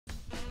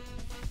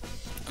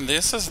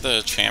This is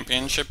the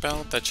championship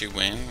belt that you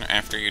win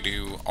after you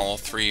do all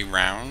 3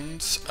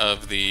 rounds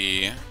of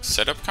the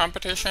sit-up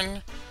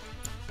competition.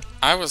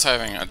 I was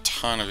having a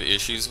ton of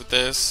issues with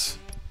this,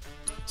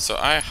 so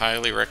I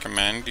highly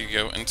recommend you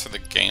go into the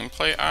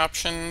gameplay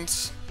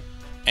options,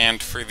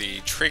 and for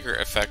the trigger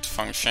effect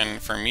function,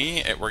 for me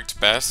it worked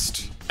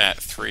best at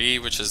 3,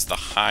 which is the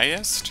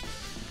highest.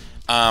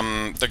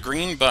 The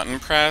green button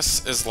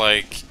press is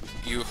like,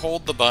 you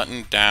hold the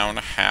button down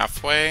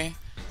halfway,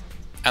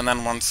 and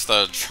then once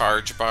the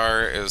charge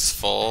bar is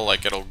full,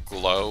 like it'll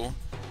glow,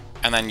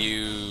 and then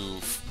you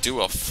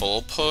do a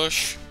full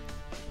push.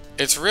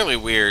 It's really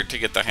weird to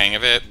get the hang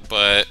of it,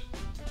 but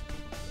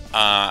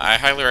I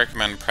highly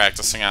recommend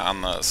practicing it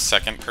on the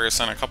second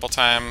person a couple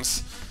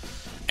times.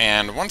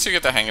 And once you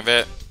get the hang of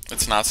it,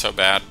 it's not so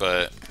bad,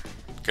 but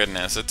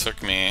goodness, it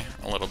took me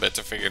a little bit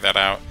to figure that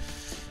out.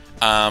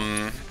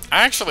 I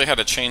actually had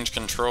to change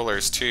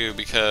controllers too,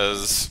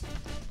 because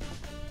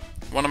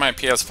one of my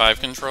PS5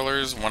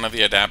 controllers, one of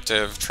the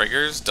adaptive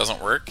triggers, doesn't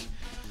work.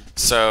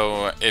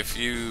 So if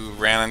you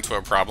ran into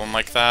a problem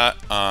like that,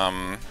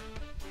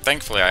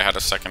 thankfully I had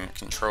a second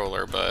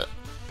controller, but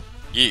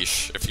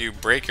yeesh, if you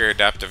break your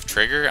adaptive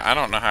trigger, I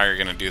don't know how you're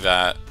going to do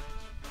that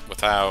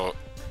without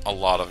a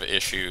lot of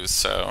issues,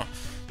 so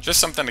just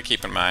something to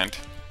keep in mind.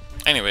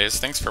 Anyways,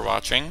 thanks for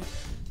watching.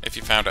 If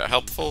you found it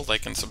helpful,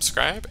 like and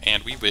subscribe,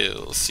 and we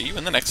will see you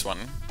in the next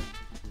one.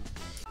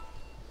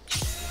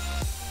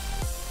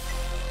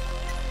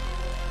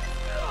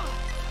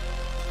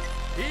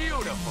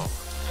 Beautiful!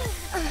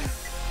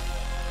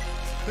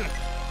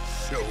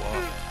 Show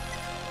off.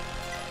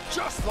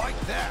 Just like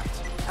that!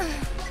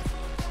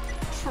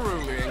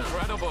 Truly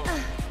incredible!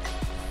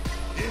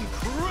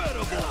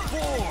 Incredible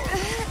form!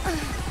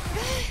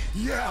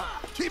 Yeah,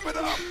 keep it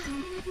up!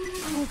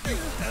 Don't you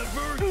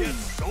ever get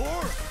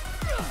sore?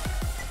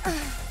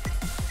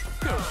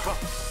 You're so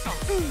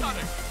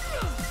stunning!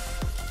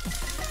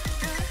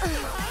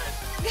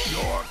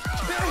 You're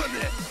killing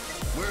it!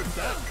 Where'd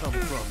that come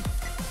from?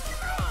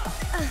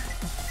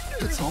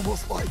 It's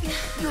almost like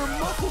your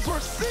muscles are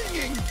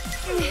singing!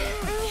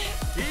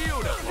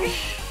 Beautiful!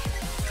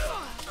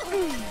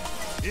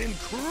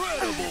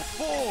 Incredible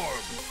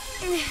form!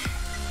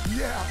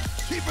 Yeah,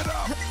 keep it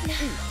up!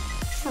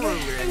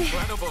 Truly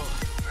incredible!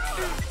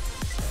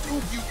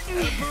 Don't you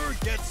ever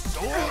get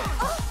sore?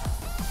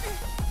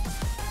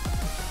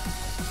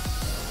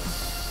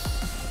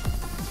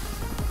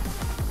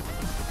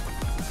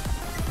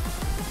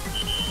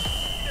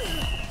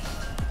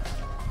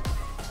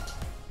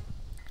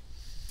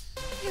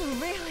 You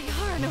really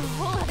are on a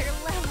whole other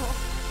level.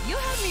 You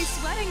have me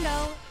sweating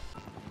though.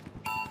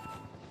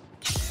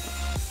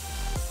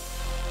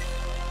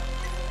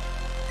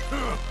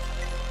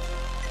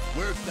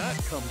 Where'd that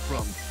come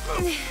from?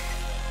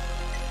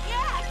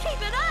 Yeah,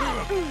 keep it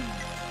up!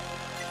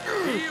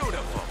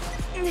 Beautiful!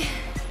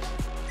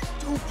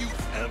 Don't you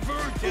ever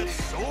get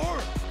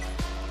sore?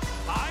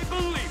 I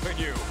believe in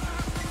you!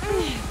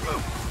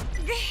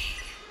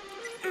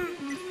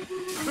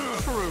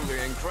 Truly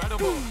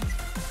incredible!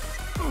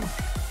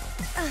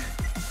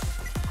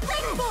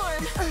 Great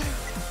form!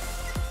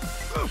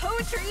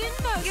 Poetry in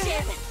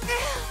motion!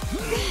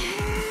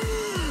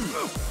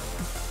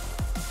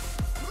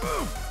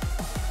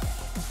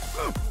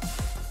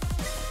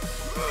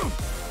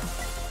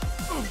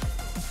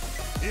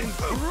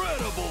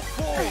 Incredible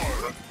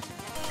form!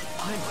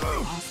 I'm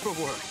lost for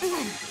words.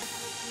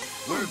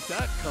 Where'd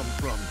that come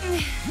from?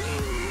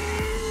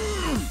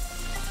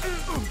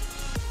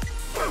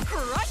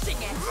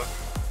 Crushing it!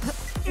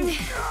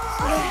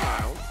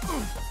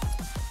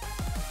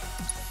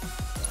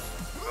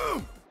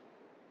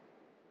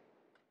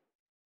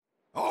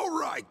 All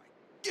right,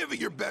 give it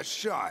your best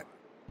shot.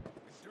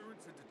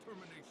 Endurance and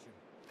determination.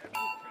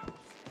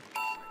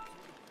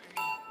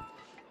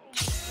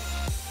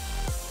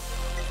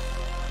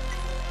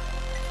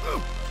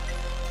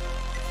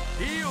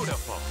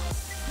 Beautiful.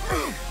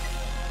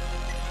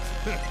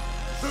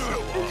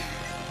 Show off.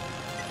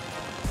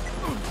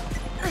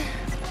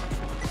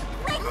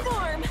 Great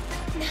form!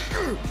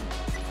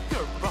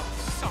 You're both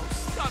so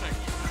stunning.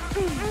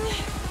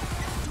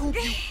 Don't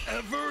you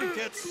ever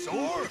get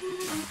sore?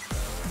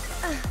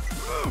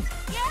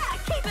 Yeah,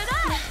 keep it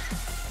up!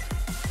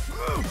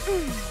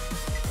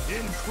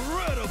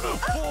 Incredible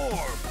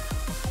form!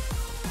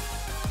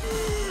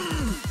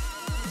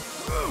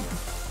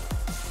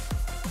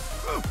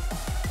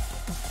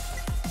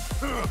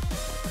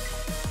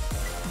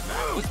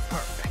 That was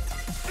perfect.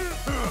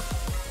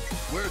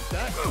 Where'd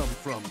that come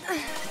from?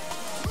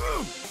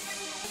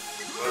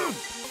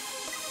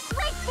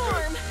 Great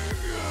form!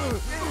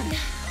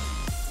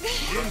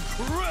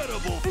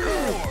 Incredible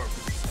form!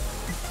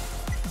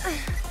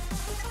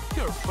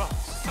 You're both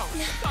so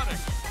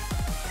stunning!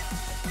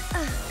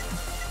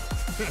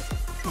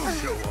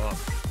 Show off.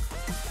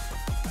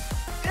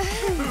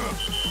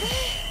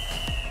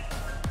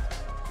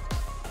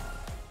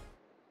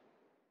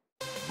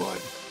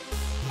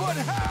 But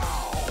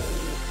how?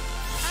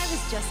 I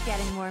was just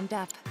getting warmed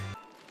up.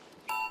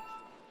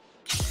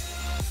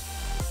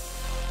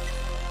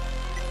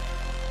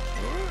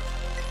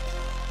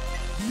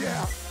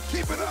 Yeah,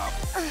 keep it up.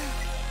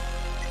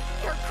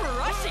 You're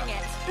crushing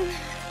it.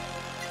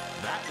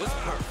 That was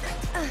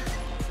perfect.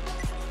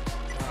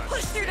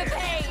 Push through the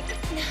pain.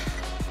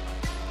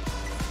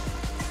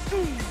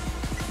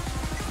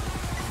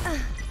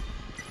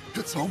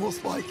 It's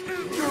almost like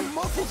your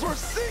muscles are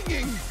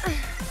singing.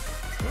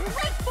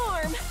 Right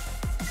form.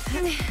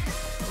 I'm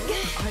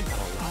at a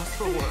loss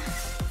for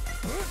words.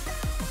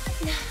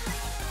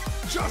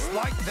 Just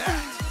like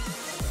that.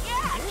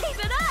 Yeah, keep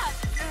it up.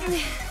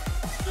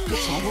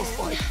 It's almost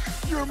like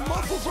your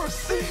muscles are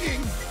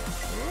singing.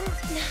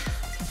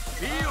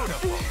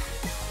 Beautiful.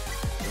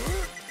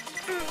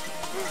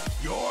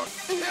 You're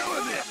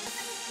killing it.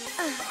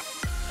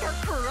 You're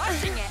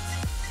crushing it.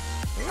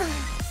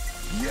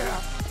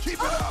 Yeah, keep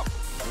it up.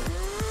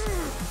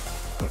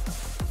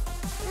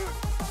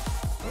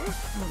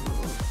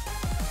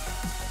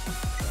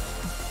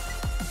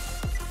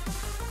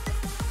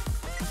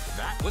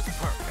 That was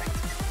perfect.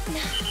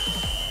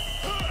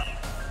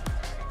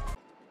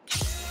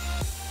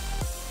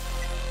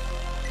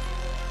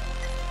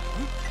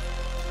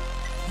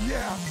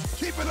 Yeah,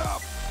 keep it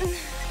up.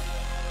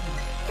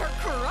 You're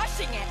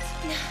crushing it.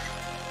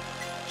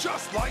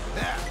 Just like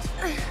that.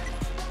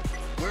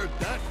 Where'd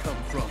that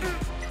come from?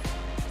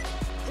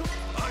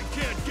 I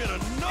can't get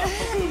enough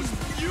of those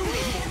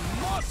beautiful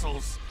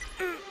muscles.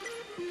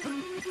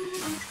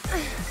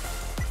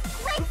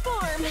 Right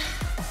form.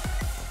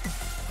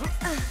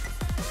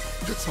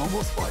 It's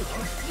almost like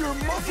your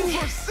muscles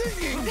are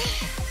singing.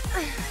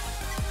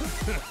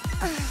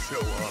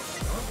 Show up.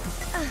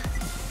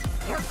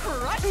 You're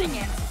crushing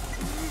it.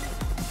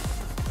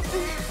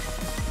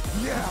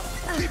 Yeah,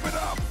 keep it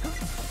up.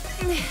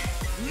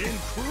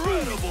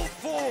 Incredible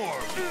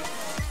form.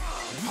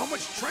 How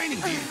much training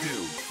do you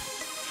do?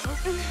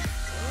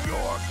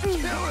 You're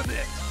killing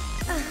it.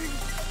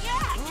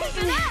 Yeah, keep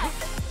it up.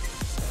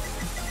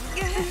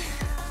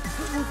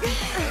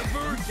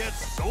 Ever get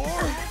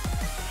sore?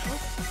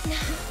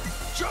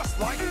 Just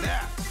like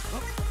that.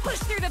 Push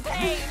through the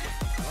pain.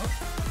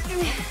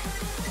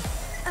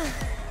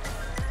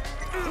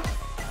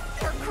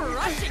 You're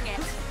crushing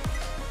it.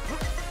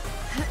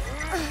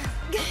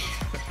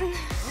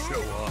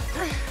 Show up.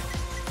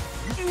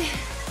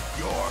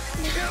 You're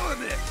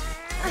killing it.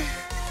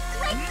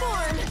 Right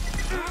form.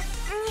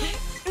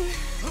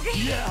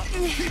 Yeah,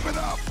 keep it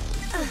up.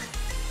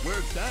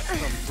 Where'd that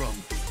come from?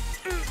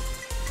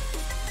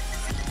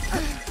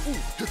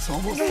 It's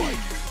almost like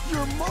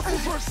your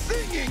muscles are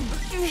singing.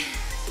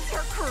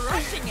 You're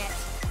crushing it.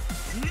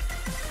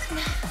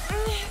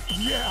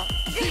 Yeah,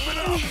 keep it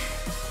up.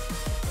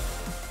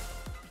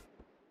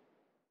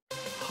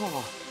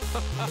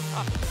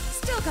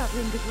 Still got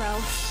room to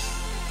grow.